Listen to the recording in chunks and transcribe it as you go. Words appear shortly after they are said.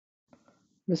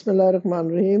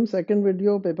Bismillahirrahmanirrahim. Second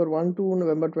video, paper 1-2,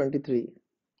 November 23.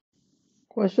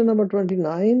 Question number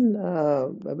 29, a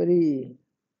very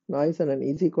nice and an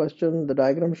easy question. The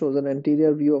diagram shows an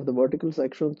anterior view of the vertical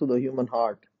section to the human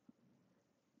heart.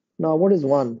 Now, what is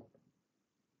one?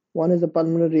 One is the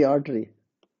pulmonary artery.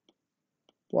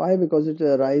 Why? Because it's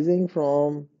arising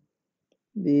from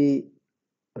the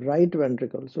right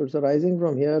ventricle. So it's arising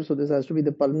from here. So this has to be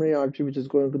the pulmonary artery which is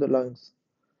going to the lungs.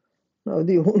 Now,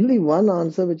 the only one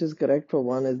answer which is correct for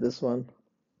one is this one.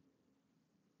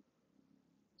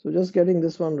 So just getting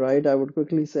this one right, I would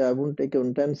quickly say I wouldn't take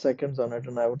even 10 seconds on it,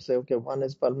 and I would say, okay, one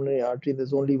is pulmonary artery.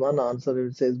 There's only one answer.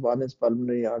 It says one is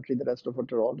pulmonary artery. The rest of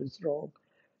it all is wrong.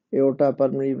 Aorta,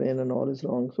 pulmonary vein, and all is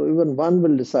wrong. So even one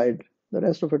will decide. The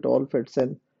rest of it all fits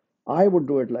in. I would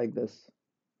do it like this.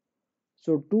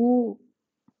 So two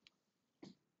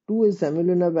is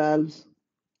semilunar valves,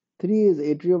 3 is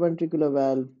atrioventricular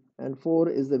valve, and 4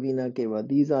 is the vena cava.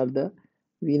 These are the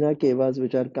vena cavas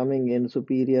which are coming in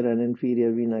superior and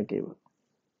inferior vena cava.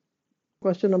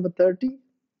 Question number 30.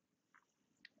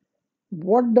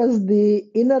 What does the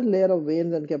inner layer of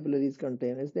veins and capillaries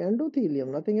contain? It's the endothelium,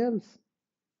 nothing else.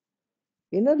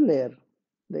 Inner layer.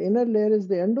 The inner layer is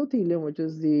the endothelium, which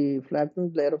is the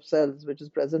flattened layer of cells, which is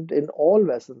present in all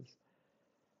vessels.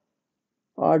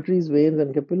 Arteries, veins,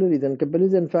 and capillaries. And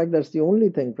capillaries, in fact, that's the only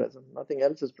thing present. Nothing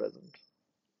else is present.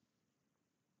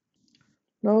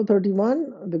 Now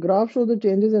 31, the graph shows the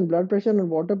changes in blood pressure and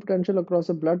water potential across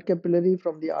a blood capillary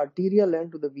from the arterial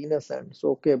end to the venous end.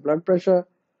 So, okay, blood pressure,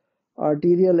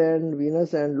 arterial end,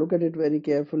 venous end, look at it very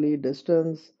carefully,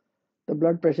 distance, the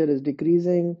blood pressure is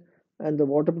decreasing, and the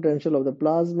water potential of the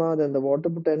plasma, then the water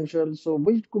potential, so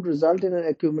which could result in an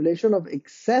accumulation of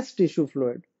excess tissue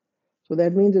fluid. So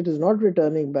that means it is not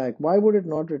returning back. Why would it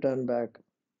not return back?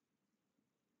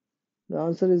 The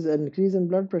answer is an increase in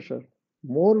blood pressure.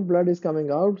 More blood is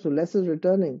coming out, so less is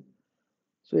returning.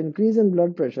 So increase in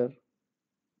blood pressure.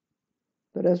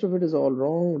 The rest of it is all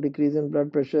wrong. Decrease in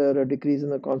blood pressure, a decrease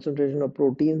in the concentration of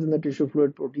proteins in the tissue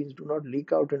fluid. Proteins do not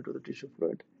leak out into the tissue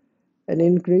fluid. An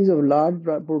increase of large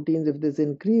proteins, if this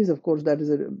increase, of course, that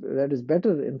is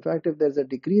better. In fact, if there's a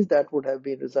decrease, that would have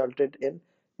been resulted in,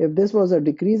 if this was a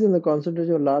decrease in the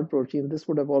concentration of large protein, this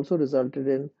would have also resulted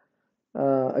in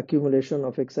accumulation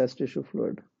of excess tissue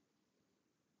fluid.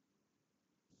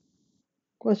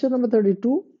 Question number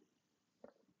 32.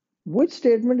 Which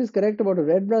statement is correct about a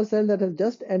red blood cell that has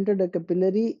just entered a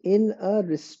capillary in a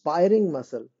respiring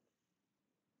muscle?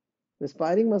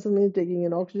 Respiring muscle means taking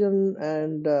in oxygen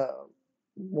and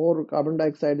more carbon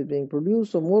dioxide is being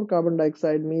produced. So more carbon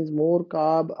dioxide means more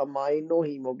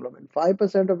carb-amino-hemoglobin.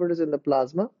 5% of it is in the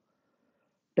plasma,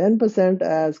 10%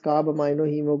 as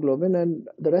carb-amino-hemoglobin, and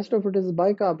the rest of it is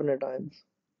bicarbonate ions.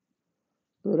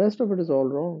 So the rest of it is all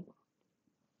wrong.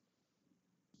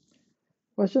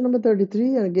 Question number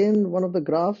 33, and again one of the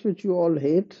graphs which you all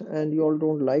hate and you all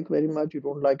don't like very much. You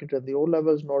don't like it in the O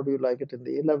levels, nor do you like it in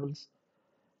the A levels.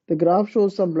 The graph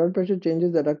shows some blood pressure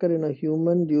changes that occur in a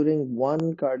human during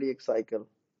one cardiac cycle.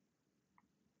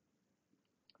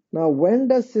 Now, when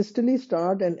does systole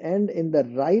start and end in the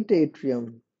right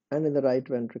atrium and in the right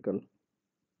ventricle?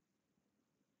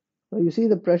 Now, you see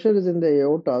the pressure is in the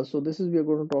aorta, so this is we are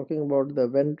going to talking about the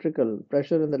ventricle,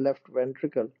 pressure in the left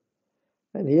ventricle.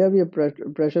 And here we have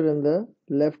pressure in the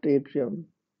left atrium.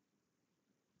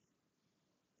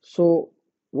 So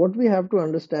what we have to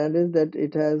understand is that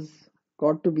it has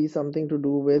got to be something to do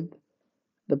with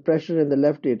the pressure in the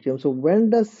left atrium. So when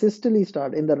does systole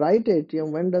start? In the right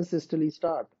atrium, when does systole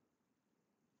start?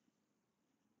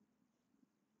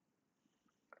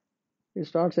 It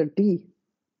starts at T.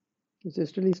 The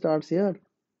systole starts here.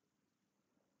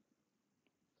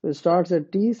 So it starts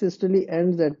at T, systole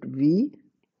ends at V,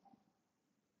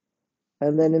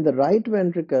 and then in the right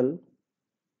ventricle,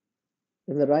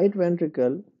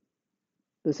 the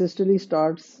systole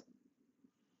starts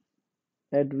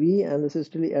at V and the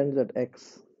systole ends at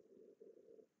X.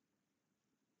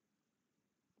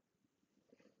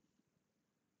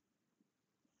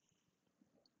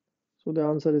 So the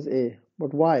answer is A.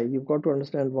 But why? You've got to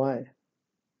understand why.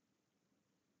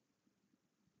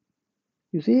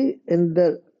 You see, in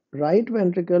the right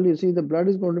ventricle, you see the blood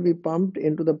is going to be pumped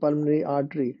into the pulmonary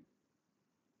artery.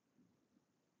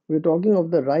 We're talking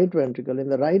of the right ventricle. In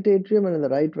the right atrium and in the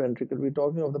right ventricle, we're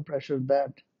talking of the pressure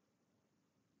that.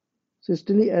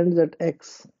 Systole ends at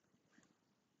X.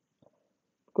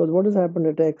 Because what has happened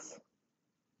at X?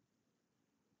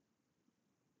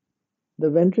 The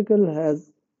ventricle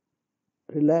has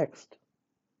relaxed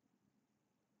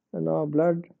and now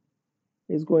blood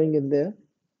is going in there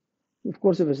Of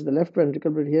course, if it's the left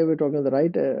ventricle, but here we're talking the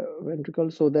right ventricle,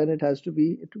 so then it has to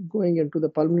be going into the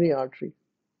pulmonary artery.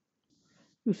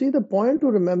 You see, the point to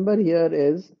remember here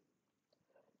is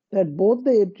that both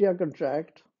the atria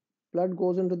contract, blood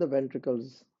goes into the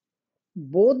ventricles.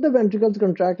 Both the ventricles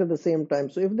contract at the same time.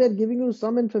 So if they're giving you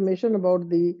some information about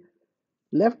the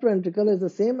left ventricle is the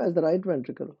same as the right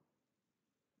ventricle.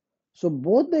 So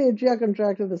both the atria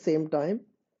contract at the same time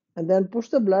and then push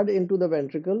the blood into the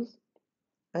ventricles,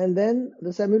 and then the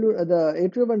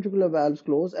atrioventricular valves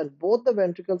close and both the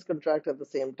ventricles contract at the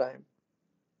same time,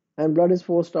 and blood is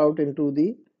forced out into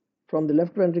the from the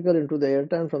left ventricle into the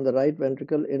aorta and from the right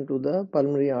ventricle into the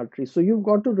pulmonary artery. So you've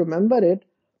got to remember it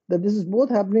that this is both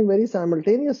happening very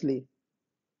simultaneously.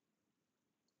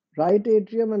 Right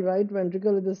atrium and right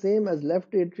ventricle is the same as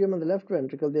left atrium and the left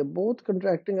ventricle. They're both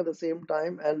contracting at the same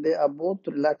time and they are both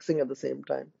relaxing at the same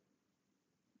time.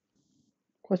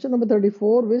 Question number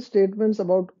 34. Which statements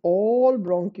about all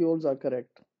bronchioles are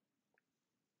correct?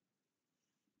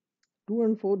 2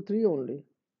 and 4, 3 only.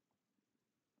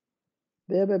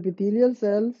 They have epithelial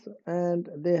cells and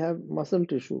they have muscle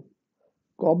tissue.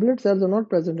 Goblet cells are not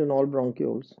present in all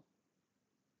bronchioles.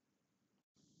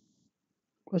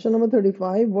 Question number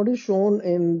 35. What is shown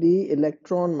in the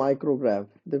electron micrograph?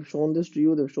 They've shown this to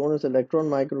you. They've shown us electron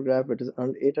micrograph. It is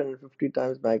 850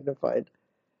 times magnified.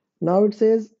 Now it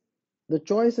says the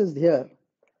choice is here.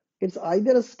 It's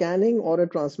either a scanning or a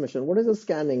transmission. What is a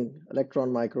scanning electron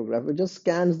micrograph? It just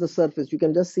scans the surface. You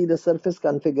can just see the surface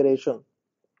configuration.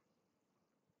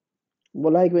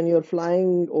 Well, like when you're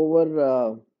flying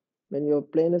over, when your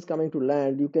plane is coming to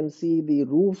land, you can see the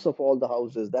roofs of all the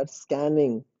houses. That's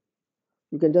scanning.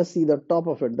 You can just see the top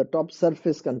of it, the top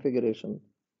surface configuration.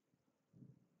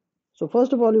 So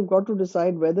first of all, you've got to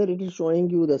decide whether it is showing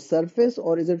you the surface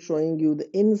or is it showing you the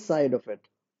inside of it.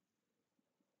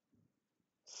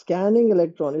 Scanning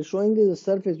electron is showing you the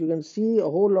surface. You can see a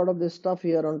whole lot of this stuff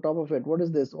here on top of it. What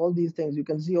is this? All these things. You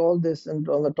can see all this on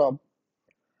the top.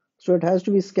 So it has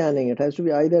to be scanning. It has to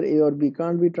be either A or B.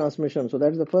 Can't be transmission. So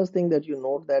that's the first thing that you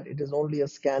note, that it is only a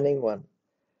scanning one.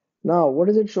 Now, what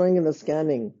is it showing in the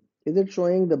scanning? Is it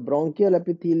showing the bronchial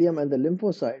epithelium and the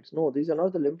lymphocytes? No, these are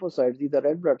not the lymphocytes. These are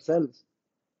red blood cells.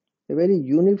 They're very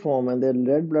uniform and they're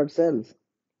red blood cells.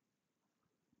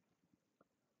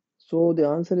 So the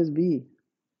answer is B.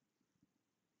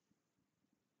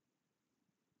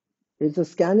 It's a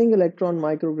scanning electron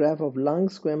micrograph of lung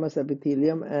squamous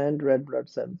epithelium and red blood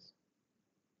cells.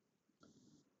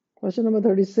 Question number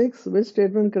 36. Which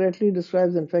statement correctly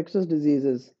describes infectious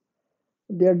diseases?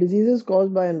 They are diseases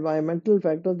caused by environmental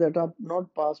factors that are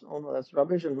not passed on. Oh, that's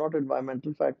rubbish and not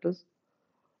environmental factors.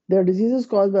 They are diseases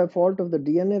caused by fault of the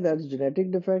DNA, that's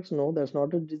genetic defects. No, that's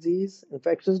not a disease.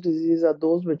 Infectious diseases are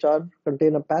those which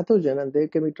contain a pathogen and they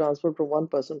can be transferred from one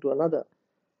person to another.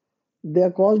 They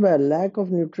are caused by a lack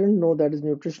of nutrient. No, that is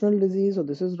nutritional disease. So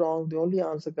this is wrong. The only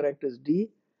answer correct is D.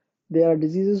 They are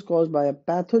diseases caused by a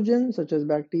pathogen such as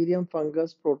bacterium,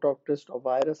 fungus, protoctist, or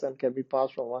virus and can be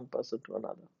passed from one person to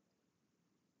another.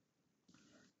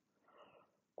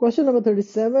 Question number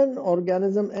 37.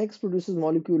 Organism X produces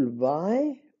molecule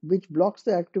Y which blocks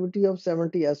the activity of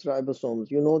 70S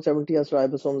ribosomes. You know 70S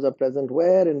ribosomes are present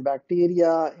where? In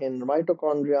bacteria, in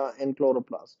mitochondria, in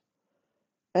chloroplast.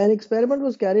 An experiment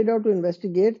was carried out to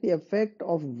investigate the effect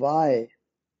of Y.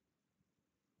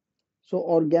 So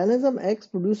organism X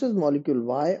produces molecule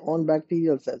Y on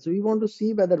bacterial cells. So we want to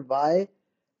see whether Y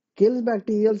kills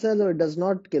bacterial cells or it does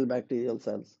not kill bacterial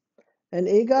cells. An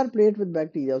agar plate with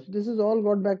bacteria. So this is all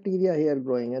got bacteria here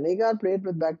growing. An agar plate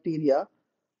with bacteria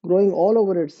growing all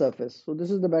over its surface. So this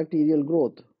is the bacterial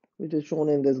growth, which is shown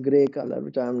in this gray color,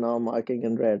 which I am now marking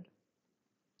in red.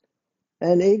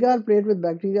 An agar plate with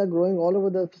bacteria growing all over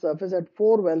the surface had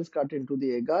 4 wells cut into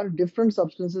the agar. Different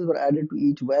substances were added to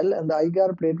each well, and the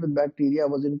agar plate with bacteria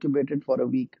was incubated for a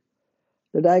week.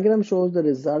 The diagram shows the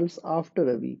results after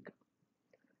a week.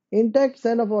 Intact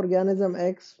cell of organism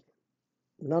X.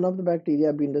 None of the bacteria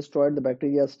have been destroyed. The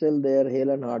bacteria are still there,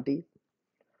 hale and hearty.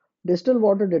 Distilled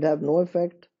water did have no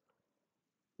effect.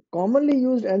 Commonly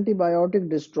used antibiotic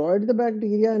destroyed the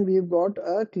bacteria, and we've got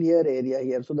a clear area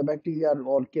here. So the bacteria are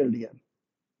all killed here.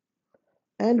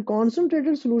 And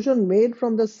concentrated solution made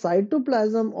from the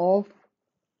cytoplasm of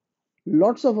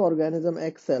lots of organism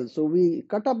X cells. So we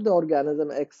cut up the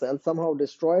organism X cell, somehow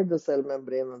destroyed the cell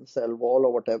membrane and cell wall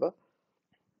or whatever.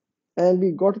 And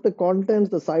we got the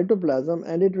contents, the cytoplasm,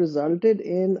 and it resulted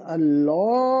in a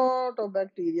lot of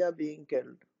bacteria being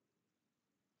killed.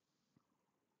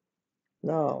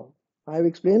 Now, I've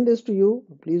explained this to you.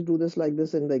 Please do this like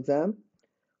this in the exam.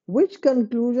 Which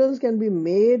conclusions can be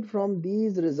made from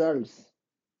these results?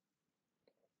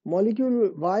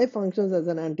 Molecule Y functions as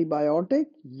an antibiotic.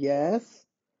 Yes.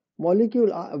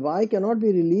 Molecule Y cannot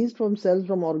be released from cells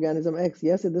from organism X.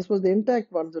 Yes, this was the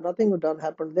intact one, so nothing would have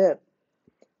happened there.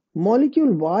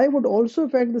 Molecule Y would also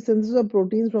affect the synthesis of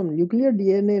proteins from nuclear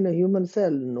DNA in a human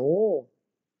cell. No.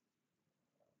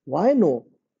 Why no?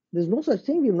 There's no such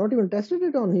thing. We've not even tested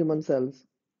it on human cells.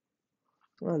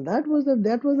 That was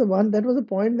the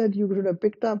point that you should have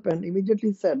picked up and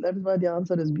immediately said. That is why the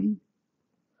answer is B.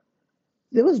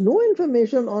 There was no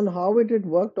information on how it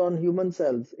worked on human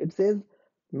cells. It says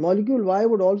molecule Y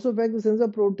would also affect the synthesis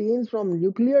of proteins from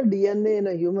nuclear DNA in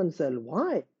a human cell.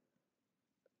 Why?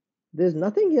 There's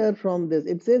nothing here from this.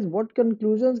 It says what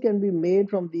conclusions can be made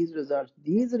from these results.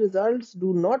 These results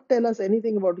do not tell us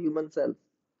anything about human cells.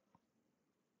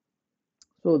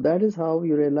 So that is how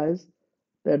you realize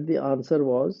that the answer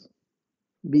was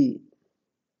B.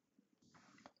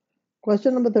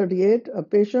 Question number 38. A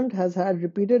patient has had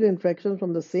repeated infections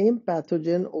from the same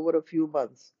pathogen over a few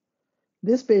months.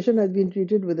 This patient has been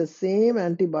treated with the same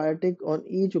antibiotic on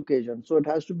each occasion. So it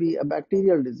has to be a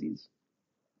bacterial disease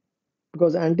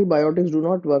because antibiotics do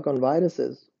not work on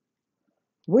viruses.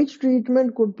 Which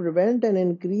treatment could prevent an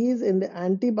increase in the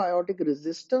antibiotic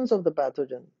resistance of the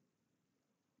pathogen?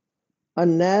 A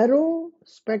narrow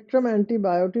spectrum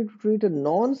antibiotic to treat a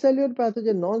non-cellular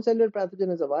pathogen. Non-cellular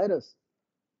pathogen is a virus.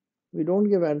 We don't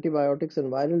give antibiotics in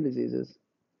viral diseases.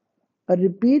 A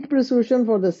repeat prescription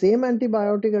for the same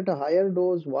antibiotic at a higher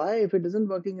dose. Why? If it isn't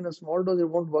working in a small dose, it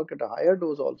won't work at a higher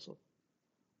dose also.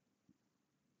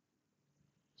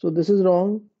 So this is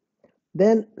wrong.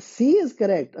 Then C is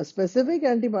correct. A specific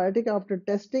antibiotic after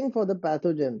testing for the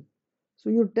pathogen. So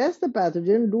you test the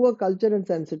pathogen, do a culture and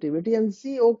sensitivity and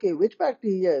see, okay, which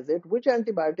bacteria is it? Which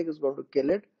antibiotic is going to kill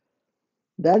it?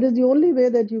 That is the only way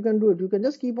that you can do it. You can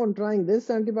just keep on trying this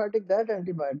antibiotic, that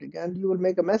antibiotic, and you will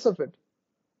make a mess of it.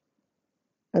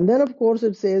 And then, of course,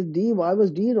 it says D. Why was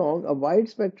D wrong? A wide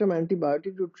spectrum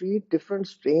antibiotic to treat different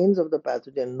strains of the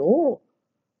pathogen. No,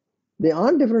 they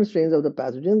aren't different strains of the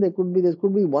pathogen. There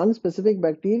could be one specific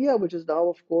bacteria, which is now,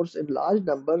 of course, in large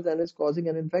numbers and is causing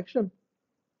an infection.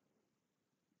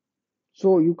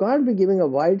 So you can't be giving a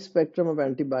wide spectrum of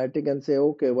antibiotic and say,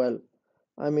 okay, well,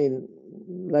 I mean,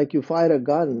 like you fire a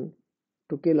gun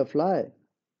to kill a fly.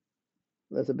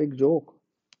 That's a big joke.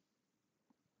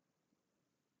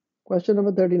 Question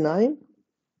number 39.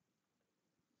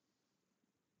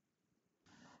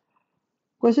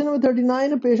 Question number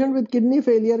 39. A patient with kidney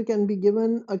failure can be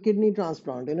given a kidney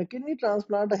transplant. In a kidney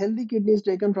transplant, a healthy kidney is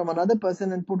taken from another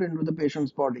person and put into the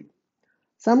patient's body.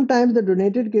 Sometimes the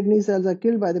donated kidney cells are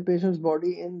killed by the patient's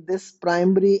body in this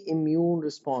primary immune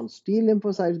response. T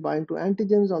lymphocytes bind to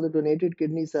antigens on the donated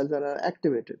kidney cells and are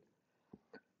activated.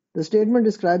 The statement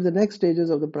describes the next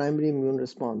stages of the primary immune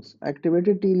response.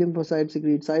 Activated T lymphocytes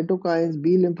secrete cytokines,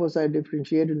 B lymphocytes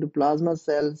differentiate into plasma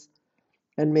cells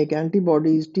and make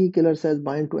antibodies. T killer cells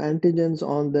bind to antigens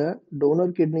on the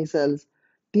donor kidney cells.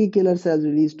 T killer cells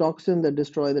release toxins that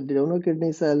destroy the donor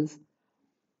kidney cells.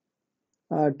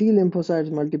 T lymphocytes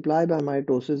multiply by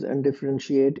mitosis and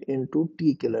differentiate into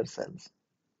T killer cells.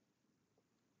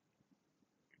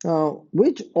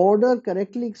 Which order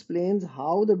correctly explains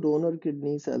how the donor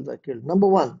kidney cells are killed? Number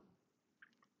one,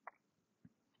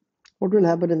 what will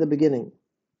happen in the beginning?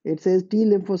 It says T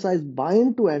lymphocytes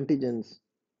bind to antigens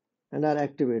and are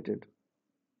activated.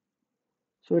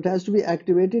 So it has to be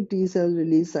activated T cells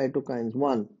release cytokines.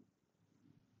 One.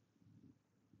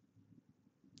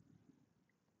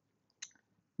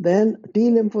 Then T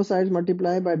lymphocytes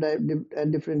multiply by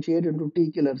and differentiate into T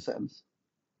killer cells.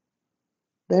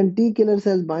 Then T killer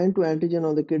cells bind to antigen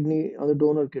on the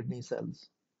donor kidney cells.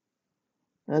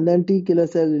 And then T killer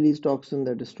cells release toxin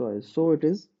that destroys. So it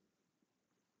is,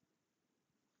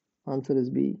 answer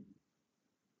is B.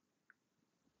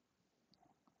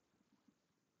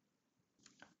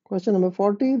 Question number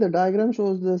 40. The diagram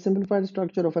shows the simplified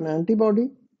structure of an antibody.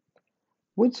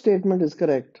 Which statement is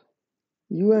correct?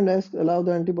 U and S allow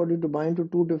the antibody to bind to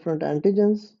two different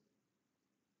antigens.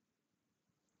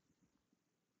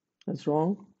 That's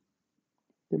wrong.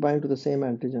 They bind to the same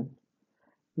antigen.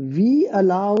 V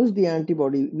allows the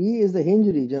antibody, V is the hinge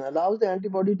region, allows the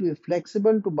antibody to be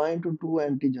flexible to bind to two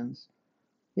antigens.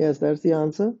 Yes, that's the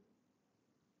answer.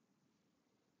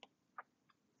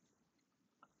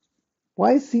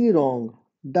 Why C wrong?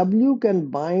 W can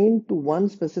bind to one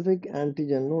specific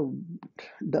antigen. No,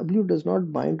 W does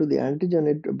not bind to the antigen,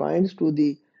 it binds to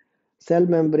the cell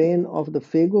membrane of the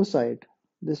phagocyte.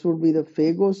 This would be the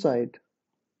phagocyte.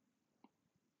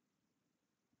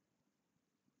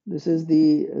 This is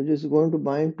just going to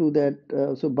bind to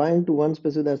that, so bind to one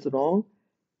specific, that's wrong.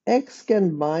 X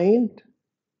can bind,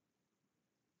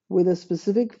 with a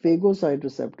specific phagocyte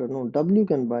receptor. No, W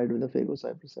can bind with a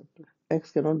phagocyte receptor.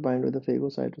 X cannot bind with a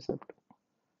phagocyte receptor.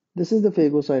 This is the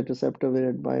phagocyte receptor where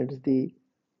it binds the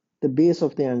base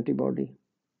of the antibody.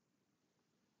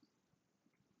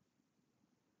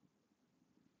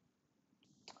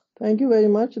 Thank you very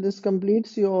much. This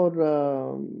completes your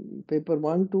paper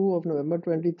 1-2 of November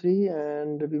 23,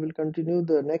 and we will continue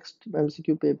the next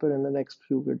MCQ paper in the next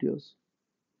few videos.